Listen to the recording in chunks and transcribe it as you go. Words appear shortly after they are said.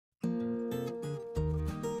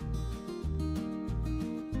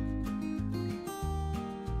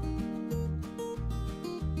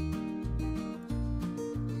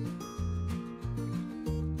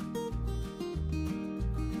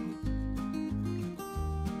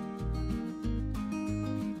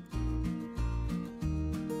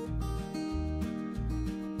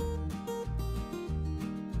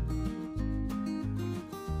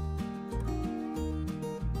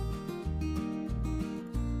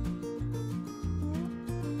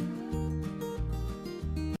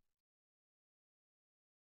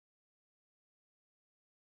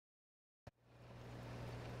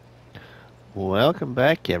Welcome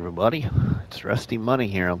back, everybody. It's Rusty Money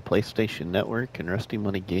here on PlayStation Network and Rusty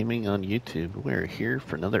Money Gaming on YouTube. We're here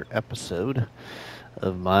for another episode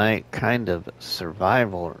of my kind of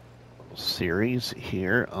survival series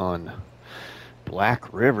here on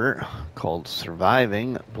Black River called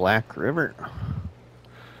Surviving Black River.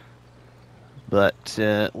 But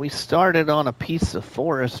we started on a piece of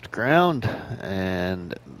forest ground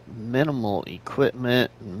and minimal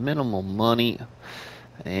equipment, minimal money.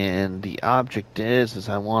 And the object is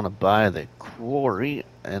I want to buy the quarry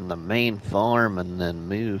and the main farm and then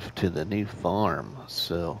move to the new farm.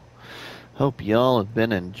 So hope y'all have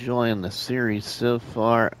been enjoying the series so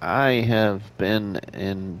far. I have been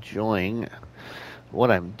enjoying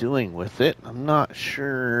what I'm doing with it. I'm not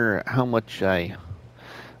sure how much I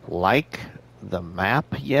like the map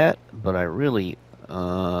yet, but I really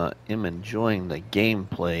am enjoying the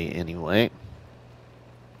gameplay anyway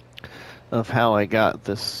of how I got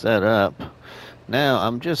this set up. Now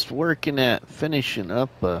I'm just working at finishing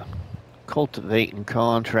up a cultivating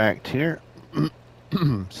contract here.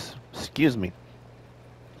 Excuse me.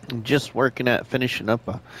 I'm just working at finishing up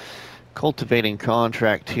a cultivating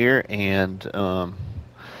contract here and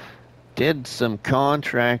did some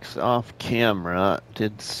contracts off camera,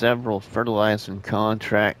 did several fertilizing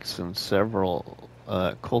contracts and several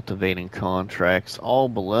cultivating contracts, all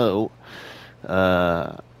below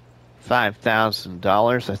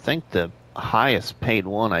 $5,000. I think the highest paid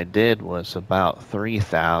one I did was about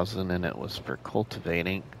 $3,000, and it was for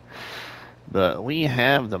cultivating. But we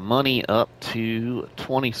have the money up to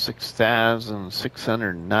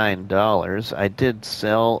 $26,609. I did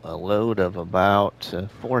sell a load of about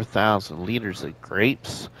 4,000 liters of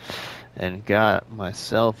grapes and got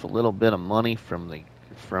myself a little bit of money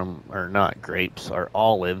or not grapes, our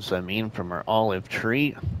olives, from our olive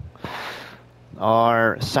tree.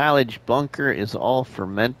 Our silage bunker is all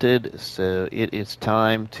fermented, so it is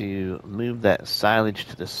time to move that silage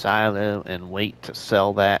to the silo and wait to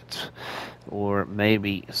sell that, or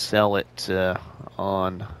maybe sell it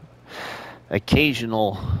on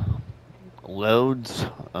occasional loads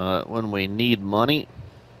when we need money.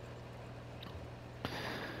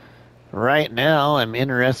 Right now, I'm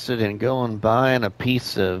interested in going buying a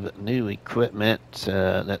piece of new equipment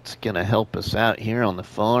that's going to help us out here on the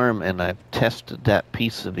farm, and I've tested that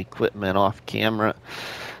piece of equipment off camera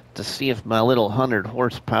to see if my little 100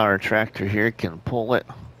 horsepower tractor here can pull it,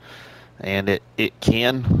 and it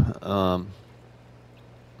can.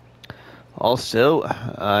 Also,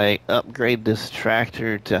 I upgrade this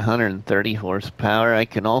tractor to 130 horsepower. I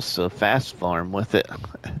can also fast farm with it.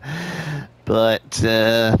 But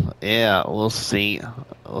yeah, we'll see.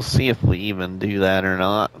 We'll see if we even do that or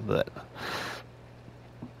not. But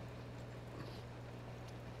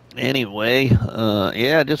anyway,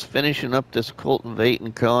 yeah, just finishing up this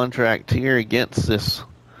cultivating contract here against this.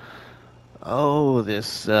 Oh,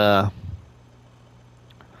 this. Oh,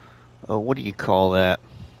 what do you call that?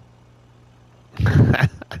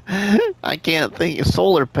 I can't think.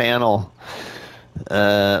 Solar panel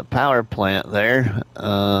power plant there.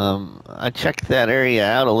 I checked that area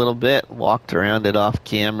out a little bit, walked around it off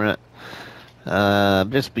camera,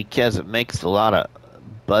 just because it makes a lot of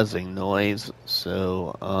buzzing noise.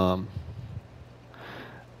 So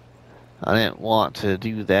I didn't want to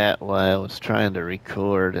do that while I was trying to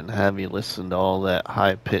record and have you listen to all that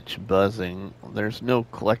high-pitched buzzing. There's no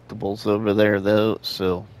collectibles over there though,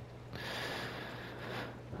 so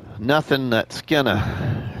nothing that's gonna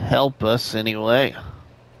help us anyway.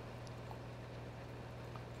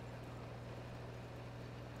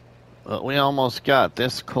 But we almost got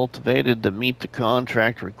this cultivated to meet the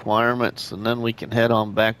contract requirements, and then we can head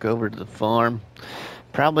on back over to the farm.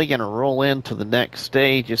 Probably going to roll into the next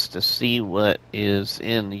day just to see what is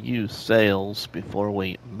in used sales before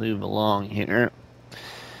we move along here.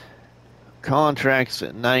 Contract's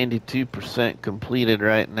at 92% completed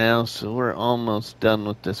right now, so we're almost done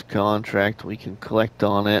with this contract. We can collect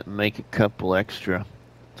on it and make a couple extra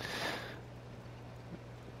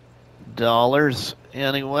dollars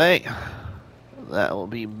anyway. That will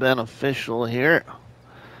be beneficial here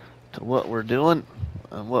to what we're doing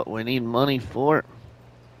and what we need money for.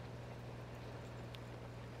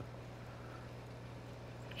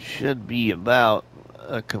 Should be about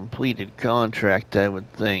a completed contract, I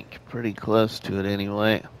would think. Pretty close to it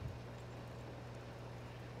anyway.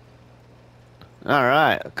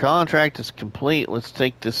 Alright, a contract is complete. Let's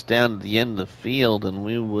take this down to the end of the field and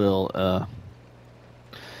we will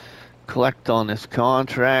collect on this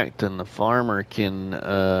contract, and the farmer can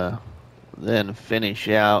then finish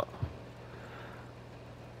out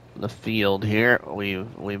the field here.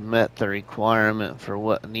 We've met the requirement for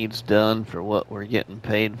what needs done for what we're getting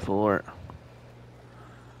paid for.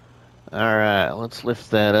 Alright, let's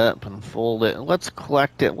lift that up and fold it. Let's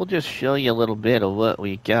collect it. We'll just show you a little bit of what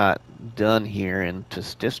we got done here in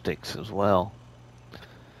statistics as well.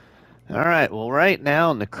 Alright, well right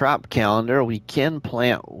now in the crop calendar we can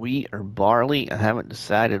plant wheat or barley. I haven't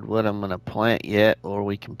decided what I'm going to plant yet, or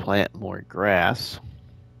we can plant more grass.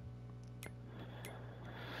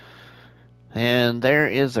 And there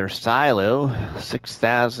is our silo,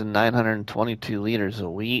 6,922 liters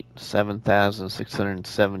of wheat,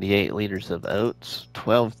 7,678 liters of oats,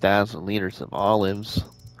 12,000 liters of olives,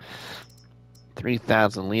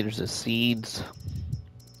 3,000 liters of seeds,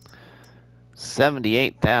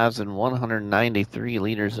 78,193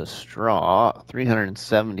 liters of straw,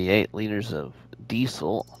 378 liters of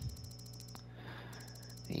diesel,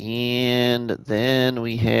 and then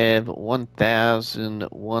we have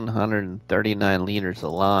 1,139 liters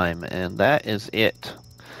of lime, and that is it.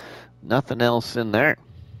 Nothing else in there.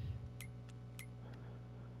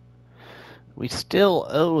 We still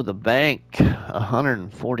owe the bank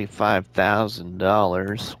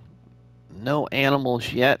 $145,000. No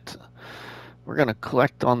animals yet. We're going to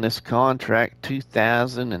collect on this contract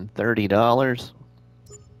 $2,030.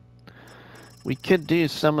 We could do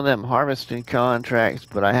some of them harvesting contracts,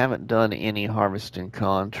 but I haven't done any harvesting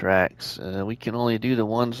contracts. We can only do the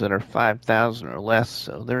ones that are 5,000 or less,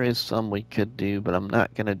 so there is some we could do, but I'm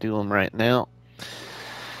not going to do them right now.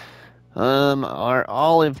 Our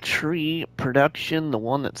olive tree production, the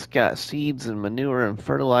one that's got seeds and manure and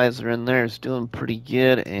fertilizer in there, is doing pretty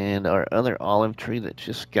good, and our other olive tree that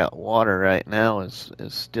just got water right now is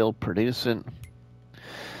still producing.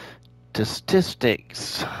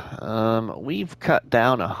 Statistics. We've cut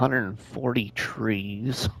down 140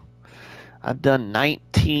 trees. I've done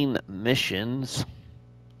 19 missions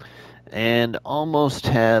and almost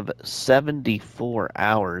have 74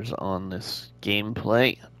 hours on this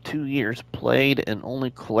gameplay. 2 years played and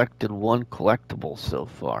only collected 1 collectible so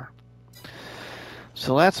far.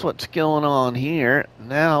 So that's what's going on here.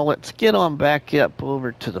 Now let's get on back up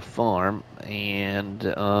over to the farm,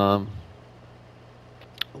 and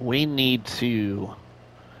we need to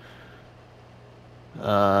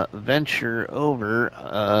venture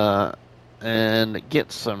over and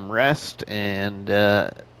get some rest and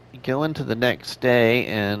go into the next day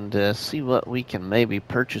and see what we can maybe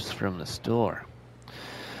purchase from the store.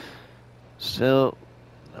 So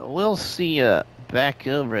we'll see you back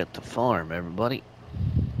over at the farm, everybody.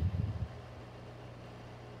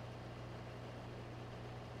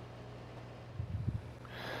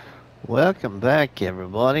 Welcome back,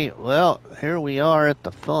 everybody. Well, here we are at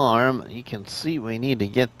the farm. You can see we need to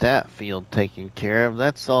get that field taken care of.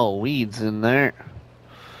 That's all weeds in there.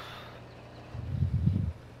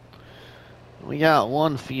 We got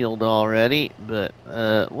one field already, but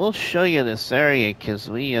we'll show you this area because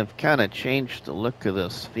we have kind of changed the look of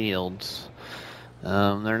those fields.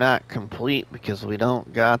 They're not complete because we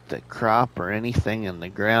don't got the crop or anything in the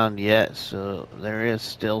ground yet, so there is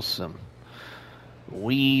still some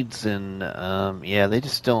weeds, and yeah, they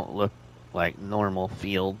just don't look like normal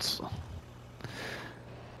fields.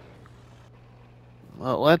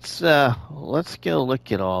 Well, let's go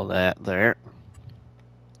look at all that there.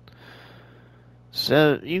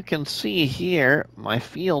 So you can see here my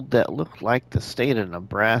field that looked like the state of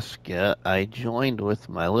Nebraska, I joined with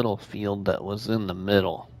my little field that was in the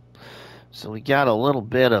middle. So we got a little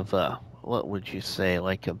bit of a, what would you say,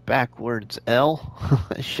 like a backwards L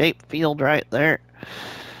shaped field right there.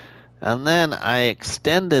 And then I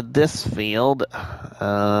extended this field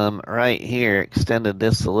right here, extended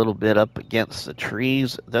this a little bit up against the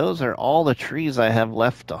trees. Those are all the trees I have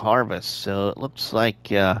left to harvest. So it looks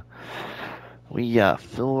like we got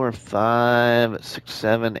 4, 5, 6,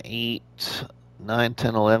 7, 8, 9,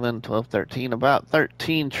 10, 11, 12, 13, about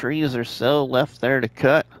 13 trees or so left there to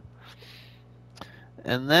cut.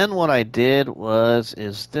 And then what I did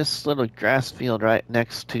is this little grass field right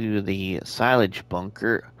next to the silage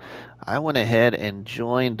bunker, I went ahead and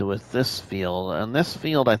joined with this field. And this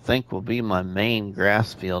field I think will be my main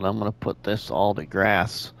grass field. I'm going to put this all to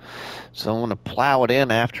grass. So I'm going to plow it in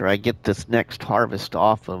after I get this next harvest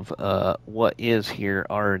off of what is here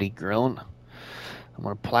already grown. I'm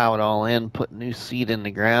going to plow it all in, put new seed in the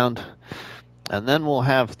ground. And then we'll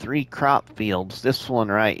have 3 crop fields. This one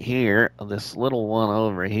right here, this little one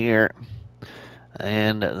over here,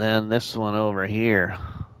 and then this one over here.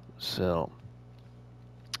 So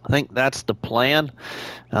I think that's the plan.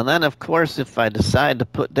 And then, of course, if I decide to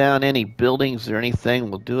put down any buildings or anything,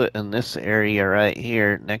 we'll do it in this area right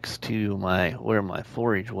here next to where my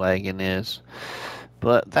forage wagon is.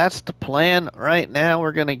 But that's the plan. Right now,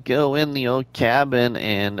 we're going to go in the old cabin,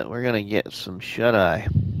 and we're going to get some shut-eye.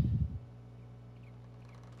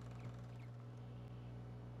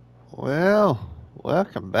 Well,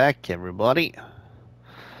 welcome back, everybody.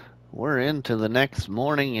 We're into the next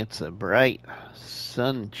morning. It's a bright,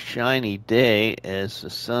 sunshiny day as the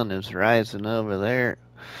sun is rising over there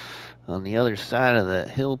on the other side of the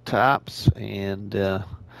hilltops, and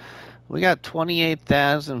we got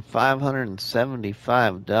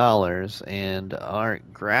 $28,575, and our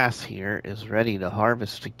grass here is ready to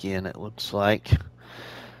harvest again, it looks like.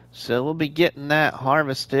 So we'll be getting that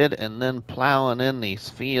harvested and then plowing in these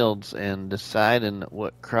fields and deciding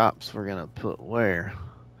what crops we're going to put where,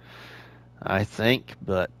 I think.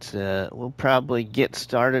 But we'll probably get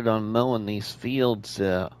started on mowing these fields,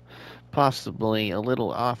 possibly a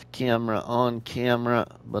little off camera, on camera.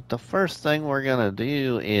 But the first thing we're going to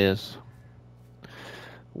do is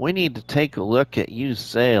we need to take a look at used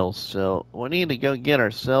sales. So we need to go get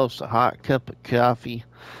ourselves a hot cup of coffee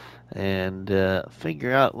and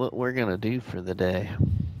figure out what we're going to do for the day.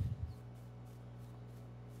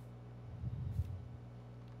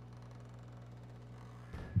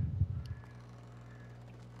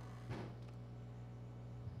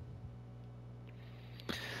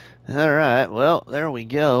 All right, well, there we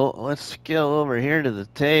go. Let's go over here to the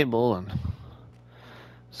table and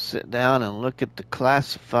sit down and look at the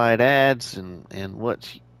classified ads and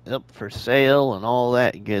what's up for sale and all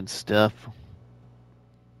that good stuff.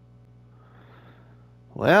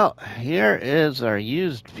 Well, here is our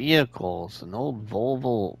used vehicles. An old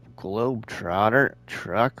Volvo Globetrotter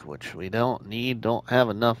truck, which we don't need, don't have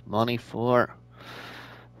enough money for.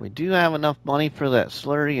 We do have enough money for that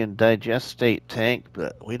slurry and digestate tank,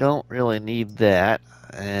 but we don't really need that.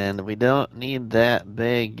 And we don't need that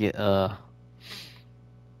big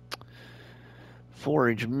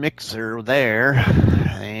forage mixer there.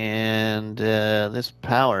 And this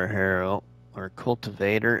power harrow or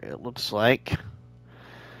cultivator, it looks like.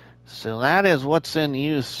 So that is what's in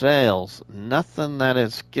used sales. Nothing that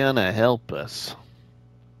is gonna help us.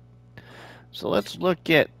 So let's look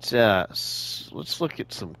at some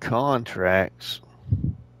contracts.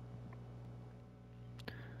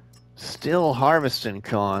 Still harvesting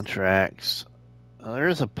contracts.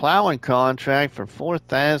 There's a plowing contract for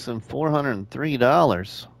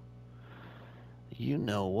 $4,403. You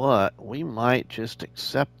know what? We might just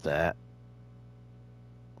accept that.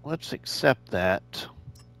 Let's accept that.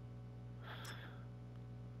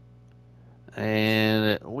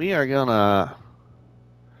 And we are now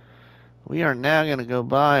gonna go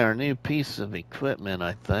buy our new piece of equipment,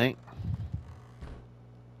 I think.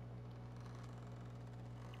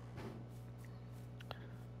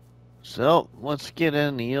 So let's get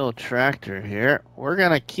in the old tractor here. We're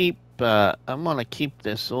gonna keep I'm gonna keep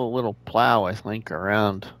this old little plow, I think,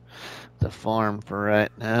 around the farm for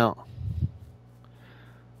right now.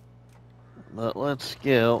 But let's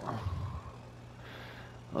go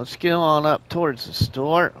on up towards the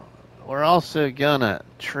store. We're also gonna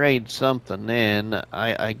trade something in.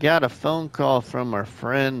 I got a phone call from our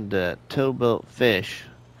friend Towboat Fish,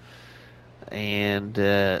 and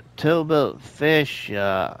Towboat Fish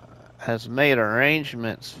has made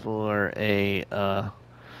arrangements for a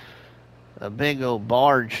big old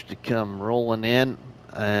barge to come rolling in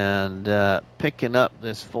and picking up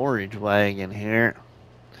this forage wagon here,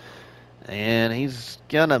 and he's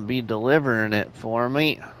gonna be delivering it for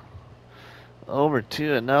me over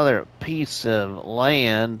to another piece of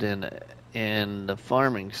land in the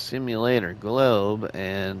farming simulator globe,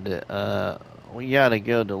 and we gotta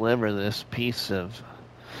go deliver this piece of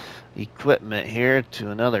equipment here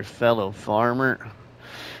to another fellow farmer,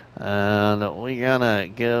 and we gotta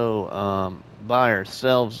go buy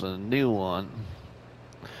ourselves a new one.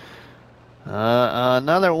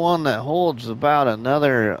 Another one that holds about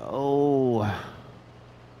another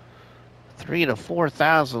 3,000 to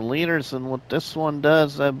 4,000 liters than what this one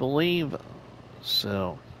does, I believe.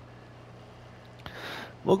 So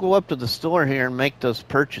we'll go up to the store here and make those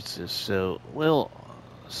purchases. So we'll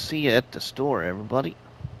see you at the store, everybody.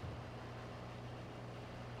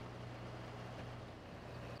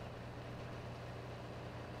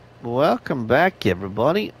 Welcome back,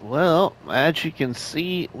 everybody. Well, as you can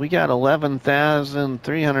see, we got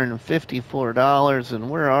 $11,354,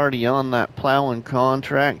 and we're already on that plowing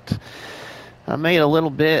contract. I made a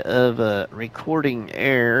little bit of a recording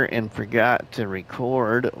error and forgot to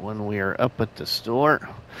record when we were up at the store,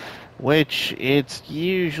 which it's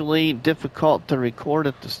usually difficult to record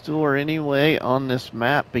at the store anyway on this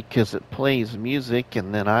map because it plays music,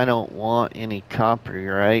 and then I don't want any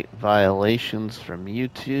copyright violations from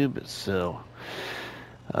YouTube. So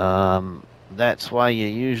that's why you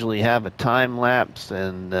usually have a time lapse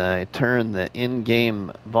and turn the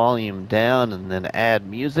in-game volume down and then add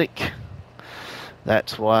music.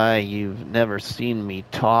 That's why you've never seen me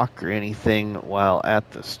talk or anything while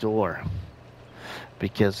at the store.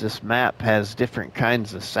 Because this map has different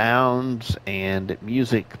kinds of sounds and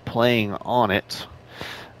music playing on it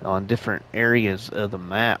on different areas of the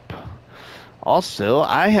map. Also,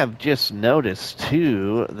 I have just noticed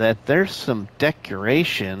too that there's some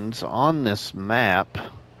decorations on this map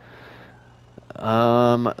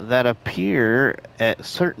that appear at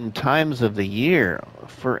certain times of the year.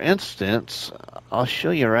 For instance, I'll show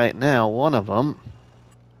you right now one of them.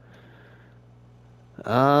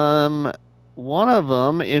 Um, One of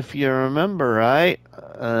them, if you remember right,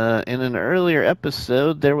 in an earlier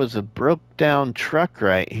episode, there was a broke down truck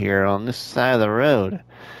right here on this side of the road.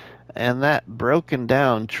 And that broken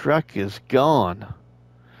down truck is gone.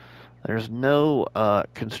 There's no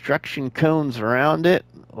construction cones around it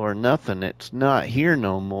or nothing. It's not here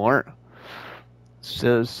no more.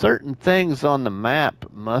 So certain things on the map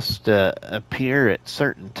must appear at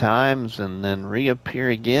certain times and then reappear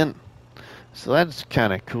again. So that's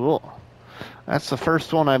kind of cool. That's the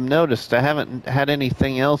first one I've noticed. I haven't had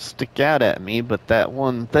anything else stick out at me but that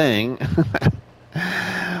one thing.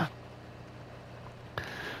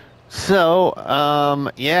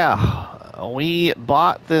 So, yeah, we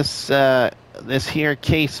bought this here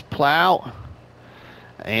case plow,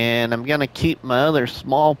 and I'm gonna keep my other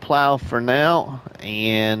small plow for now.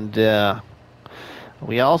 And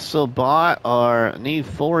we also bought our new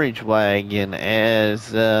forage wagon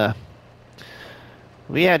as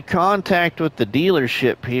we had contact with the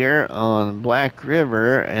dealership here on Black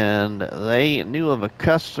River, and they knew of a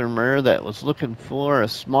customer that was looking for a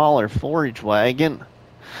smaller forage wagon.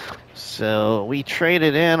 So we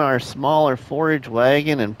traded in our smaller forage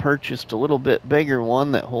wagon and purchased a little bit bigger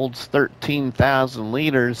one that holds 13,000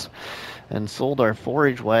 liters, and sold our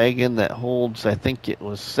forage wagon that holds, I think it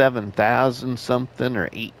was 7,000 something or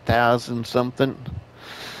 8,000 something.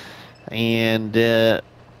 And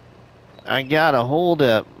I got a hold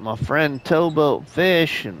of my friend Towboat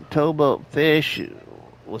Fish, and Towboat Fish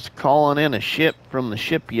was calling in a ship from the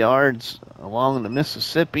shipyards along the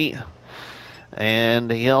Mississippi.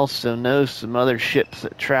 And he also knows some other ships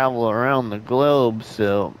that travel around the globe,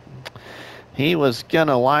 so he was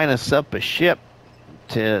gonna line us up a ship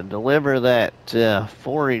to deliver that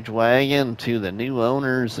forage wagon to the new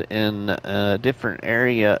owners in a different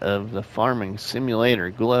area of the farming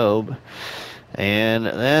simulator globe. And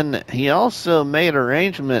then he also made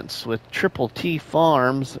arrangements with Triple T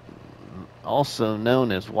Farms, also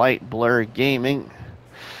known as White Blur Gaming.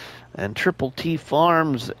 And Triple T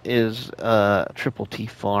Farms is Triple T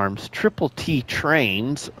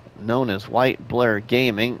Trains, known as White Blur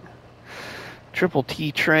Gaming. Triple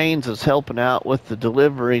T Trains is helping out with the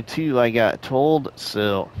delivery too, I got told.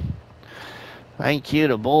 So thank you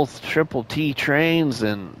to both Triple T Trains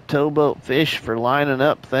and Towboat Fish for lining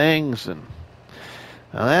up things. And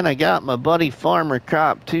then I got my buddy Farmer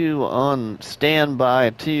Cop too on standby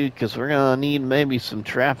too, because we're gonna need maybe some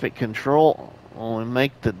traffic control when we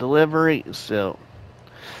make the delivery. So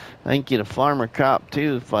thank you to Farmer Cop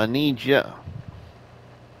too if I need you.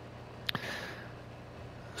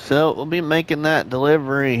 So we'll be making that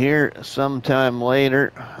delivery here sometime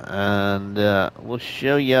later, and we'll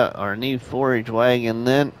show you our new forage wagon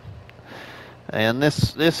then. And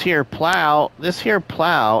this here plow,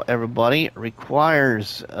 everybody,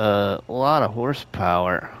 requires a lot of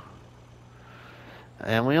horsepower,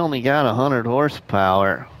 and we only got 100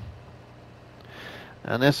 horsepower.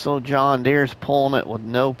 And this old John Deere's pulling it with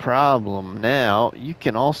no problem. Now, you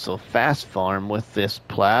can also fast farm with this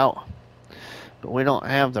plow, but we don't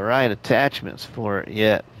have the right attachments for it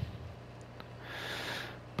yet.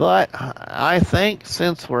 But I think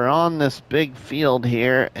since we're on this big field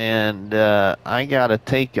here, and I gotta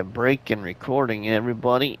take a break in recording,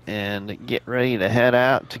 everybody, and get ready to head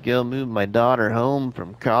out to go move my daughter home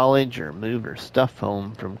from college, or move her stuff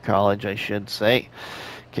home from college, I should say,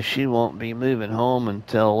 because she won't be moving home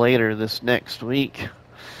until later this next week.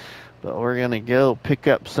 But we're going to go pick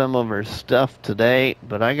up some of her stuff today.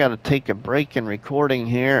 But I got to take a break in recording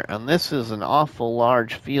here. And this is an awful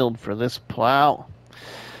large field for this plow.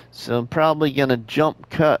 So I'm probably going to jump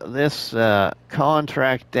cut this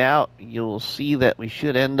contract out. You'll see that we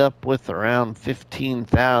should end up with around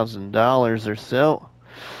 $15,000 or so.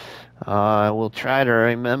 I will try to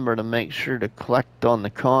remember to make sure to collect on the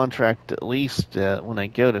contract at least when I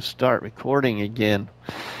go to start recording again.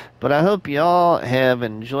 But I hope you all have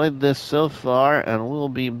enjoyed this so far, and we'll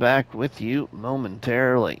be back with you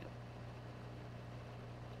momentarily.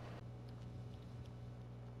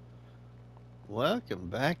 Welcome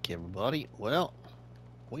back, everybody. Well,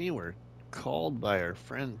 we were called by our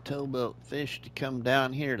friend Towboat Fish to come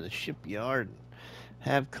down here to the shipyard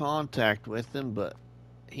have contact with him, but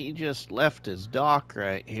he just left his dock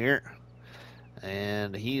right here,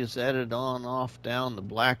 and he's headed on off down the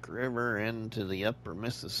Black River into the upper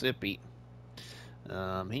Mississippi.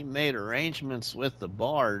 He made arrangements with the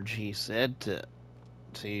barge, he said,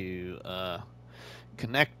 to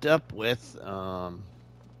connect up with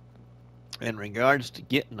in regards to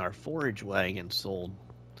getting our forage wagon sold.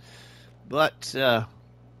 But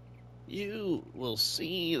you will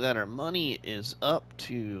see that our money is up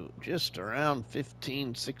to just around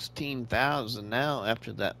 16,000 now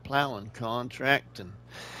after that plowing contract. And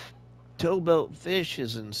Towboat Fish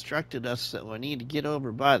has instructed us that we need to get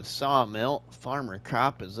over by the sawmill. Farmer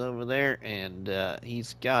Cop is over there, and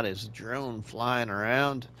he's got his drone flying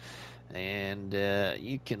around, and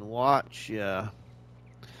you can watch him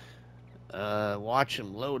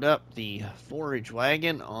load up the forage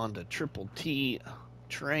wagon onto Triple T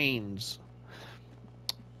Trains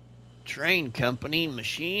train company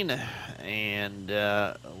machine. And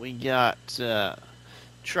we got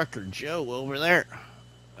Trucker Joe over there.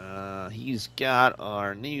 He's got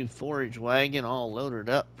our new forage wagon all loaded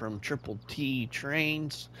up from Triple T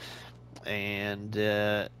Trains, and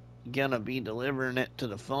gonna be delivering it to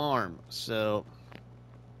the farm. So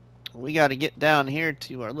we got to get down here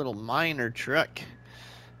to our little miner truck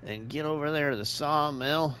and get over there to the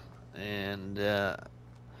sawmill and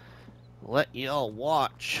let y'all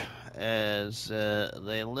watch as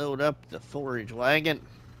they load up the forage wagon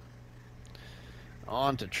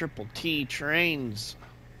onto Triple T Trains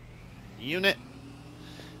unit,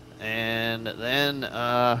 and then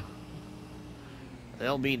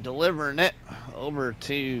they'll be delivering it over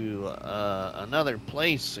to another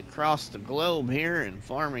place across the globe here in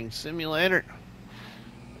Farming Simulator,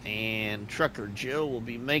 and Trucker Joe will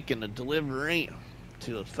be making a delivery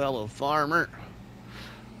to a fellow farmer.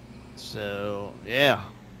 So yeah,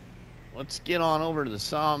 let's get on over to the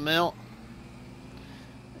sawmill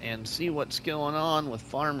and see what's going on with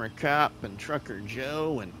Farmer Cop and Trucker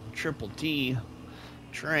Joe and Triple T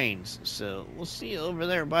Trains. So we'll see you over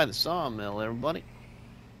there by the sawmill, everybody.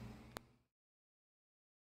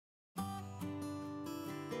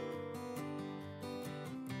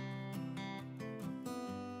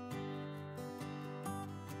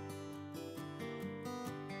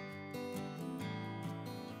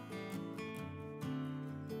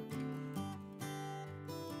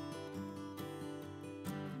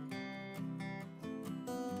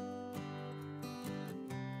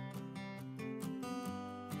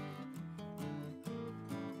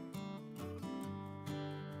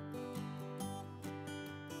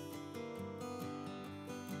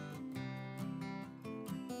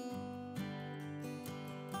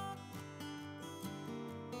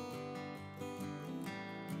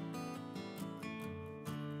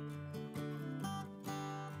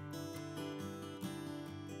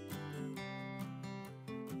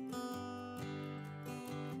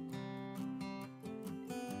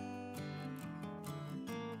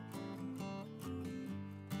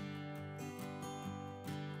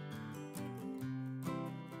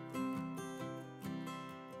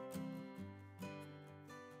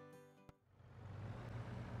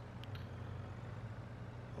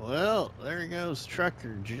 Well, there goes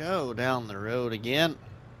Trucker Joe down the road again,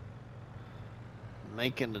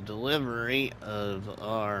 making the delivery of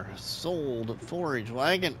our sold forage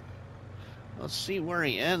wagon. Let's see where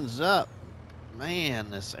he ends up. Man,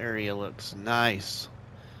 this area looks nice.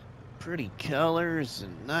 Pretty colors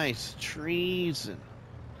and nice trees and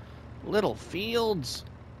little fields.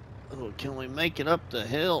 Oh, can we make it up the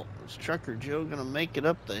hill? Is Trucker Joe gonna make it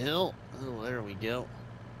up the hill? Oh, there we go.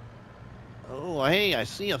 Oh, hey, I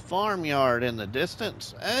see a farmyard in the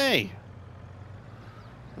distance. Hey,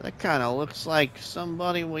 that kind of looks like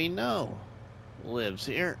somebody we know lives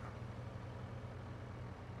here.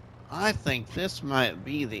 I think this might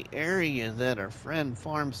be the area that our friend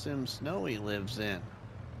Farm Sim Snowy lives in.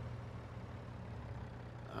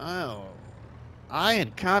 Oh, I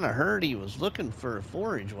had kind of heard he was looking for a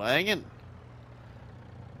forage wagon.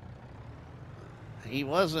 He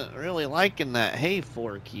wasn't really liking that hay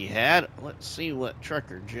fork he had. Let's see what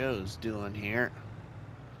Trucker Joe's doing here.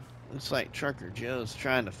 Looks like Trucker Joe's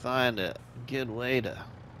trying to find a good way to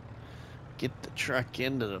get the truck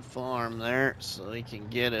into the farm there so he can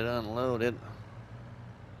get it unloaded.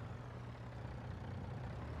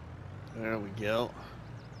 There we go.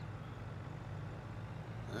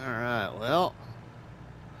 Alright, well,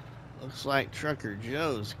 looks like Trucker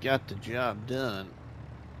Joe's got the job done.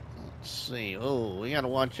 Let's see. Oh, we gotta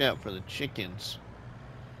watch out for the chickens.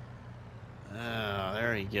 Oh,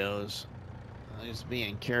 there he goes. He's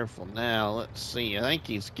being careful now. Let's see. I think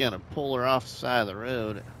he's gonna pull her off the side of the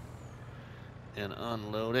road. and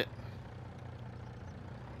unload it.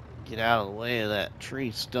 Get out of the way of that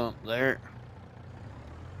tree stump there.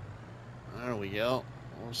 There we go.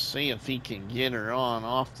 We'll see if he can get her on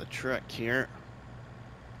off the truck here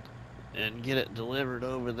and get it delivered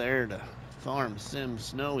over there to Farm Sim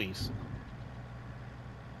Snowies.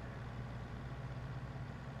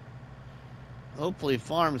 Hopefully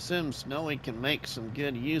Farm Sim Snowy can make some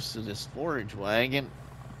good use of this forage wagon.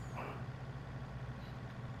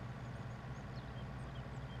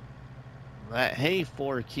 That hay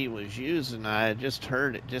fork he was using, I had just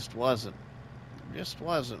heard it just wasn't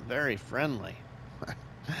very friendly.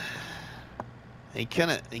 He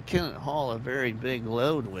couldn't haul a very big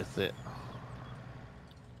load with it.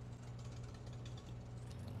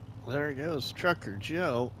 There goes Trucker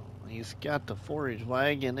Joe. He's got the forage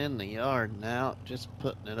wagon in the yard now, just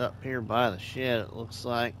putting it up here by the shed, it looks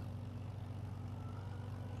like.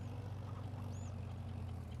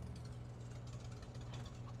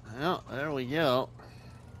 Well, there we go.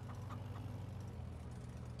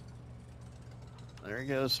 There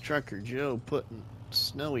goes Trucker Joe putting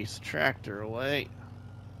Snowy's tractor away.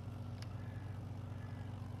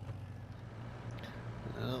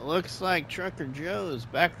 It looks like Trucker Joe is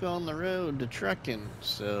back on the road to trucking,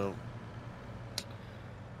 so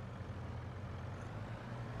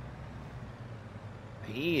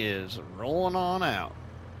he is rolling on out.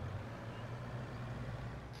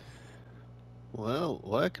 Well,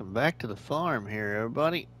 welcome back to the farm here,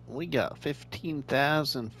 everybody. We got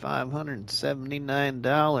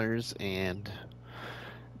 $15,579, and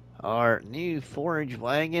our new forage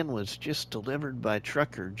wagon was just delivered by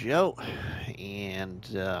Trucker Joe, and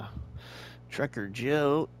Trucker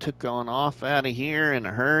Joe took on off out of here in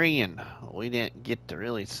a hurry, and we didn't get to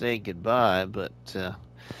really say goodbye, but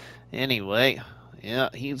anyway, yeah,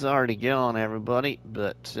 he's already gone, everybody,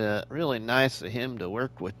 but really nice of him to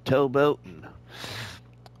work with Towboat and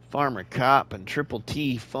Farmer Cop and Triple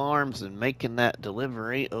T Farms and making that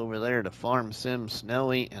delivery over there to Farm Sim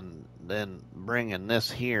Snowy and then bringing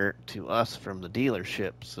this here to us from the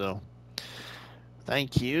dealership. So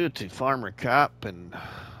thank you to Farmer Cop and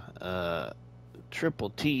Triple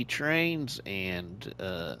T Trains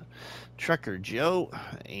and Trucker Joe,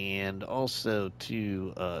 and also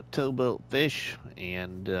to Towboat Fish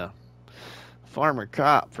and Farmer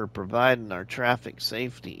Cop for providing our traffic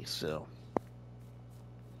safety. So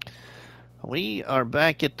we are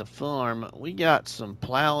back at the farm. We got some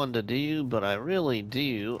plowing to do, but I really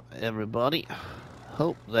do, everybody,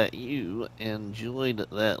 hope that you enjoyed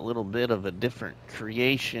that little bit of a different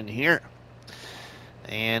creation here.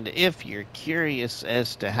 And if you're curious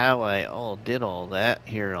as to how I did all that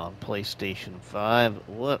here on PlayStation 5,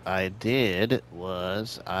 what I did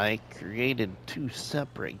was I created 2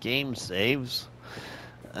 separate game saves.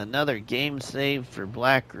 Another game save for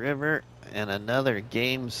Black River and another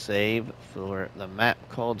game save for the map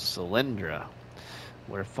called Cylindra,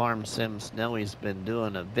 where Farm Sim Snowy's been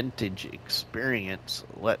doing a vintage experience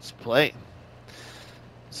let's play.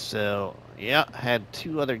 So yeah, had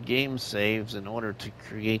 2 other game saves in order to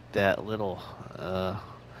create that little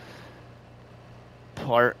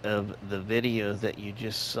part of the video that you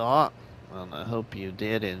just saw. I hope you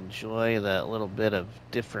did enjoy that little bit of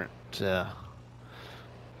different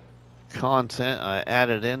content I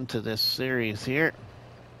added into this series here.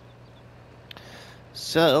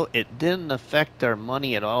 So it didn't affect our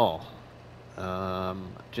money at all.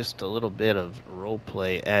 Just a little bit of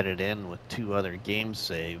roleplay added in with 2 other game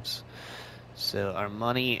saves. So our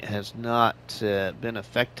money has not been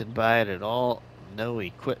affected by it at all. No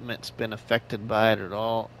equipment's been affected by it at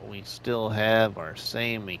all. We still have our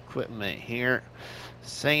same equipment here,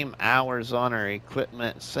 same hours on our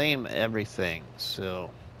equipment, same everything.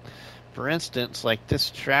 So for instance, like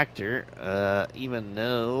this tractor, even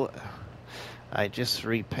though I just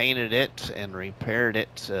repainted it and repaired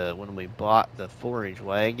it when we bought the forage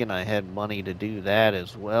wagon, I had money to do that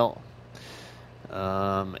as well.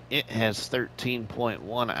 It has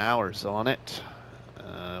 13.1 hours on it.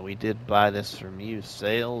 We did buy this from used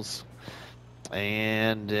sales,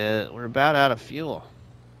 and we're about out of fuel.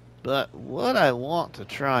 But what I want to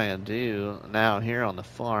try and do now here on the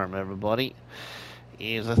farm, everybody,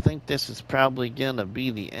 is I think this is probably going to be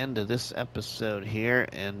the end of this episode here,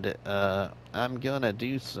 and I'm going to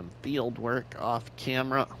do some field work off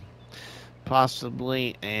camera,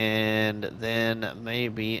 possibly, and then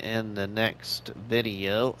maybe in the next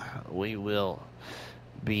video we will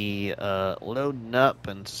be loading up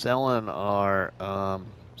and selling our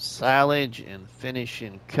silage and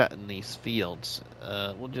finishing cutting these fields.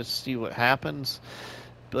 We'll just see what happens,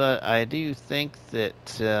 but I do think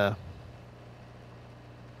that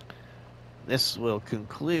this will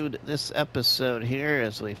conclude this episode here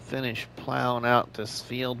as we finish plowing out this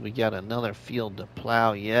field. We got another field to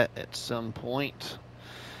plow yet at some point,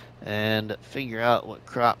 and figure out what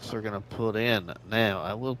crops we're going to put in. Now,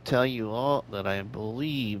 I will tell you all that I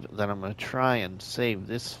believe that I'm going to try and save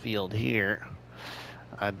this field here.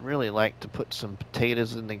 I'd really like to put some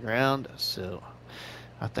potatoes in the ground, so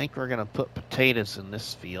I think we're going to put potatoes in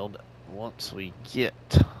this field once we get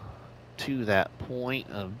to that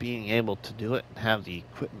point of being able to do it and have the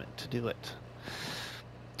equipment to do it.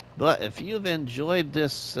 But if you've enjoyed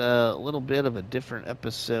this little bit of a different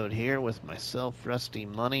episode here with myself,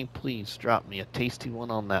 RustyMoney, please drop me a tasty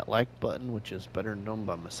one on that like button, which is better known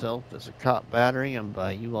by myself as a cop battery and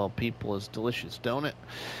by you all people as Delicious Donut.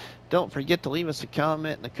 Don't forget to leave us a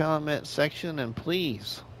comment in the comment section, and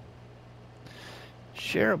please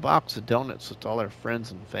share a box of donuts with all our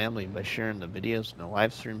friends and family by sharing the videos and the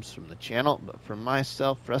live streams from the channel. But for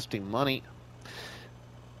myself, RustyMoney,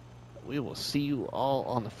 we will see you all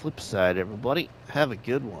on the flip side, everybody. Have a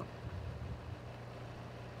good one.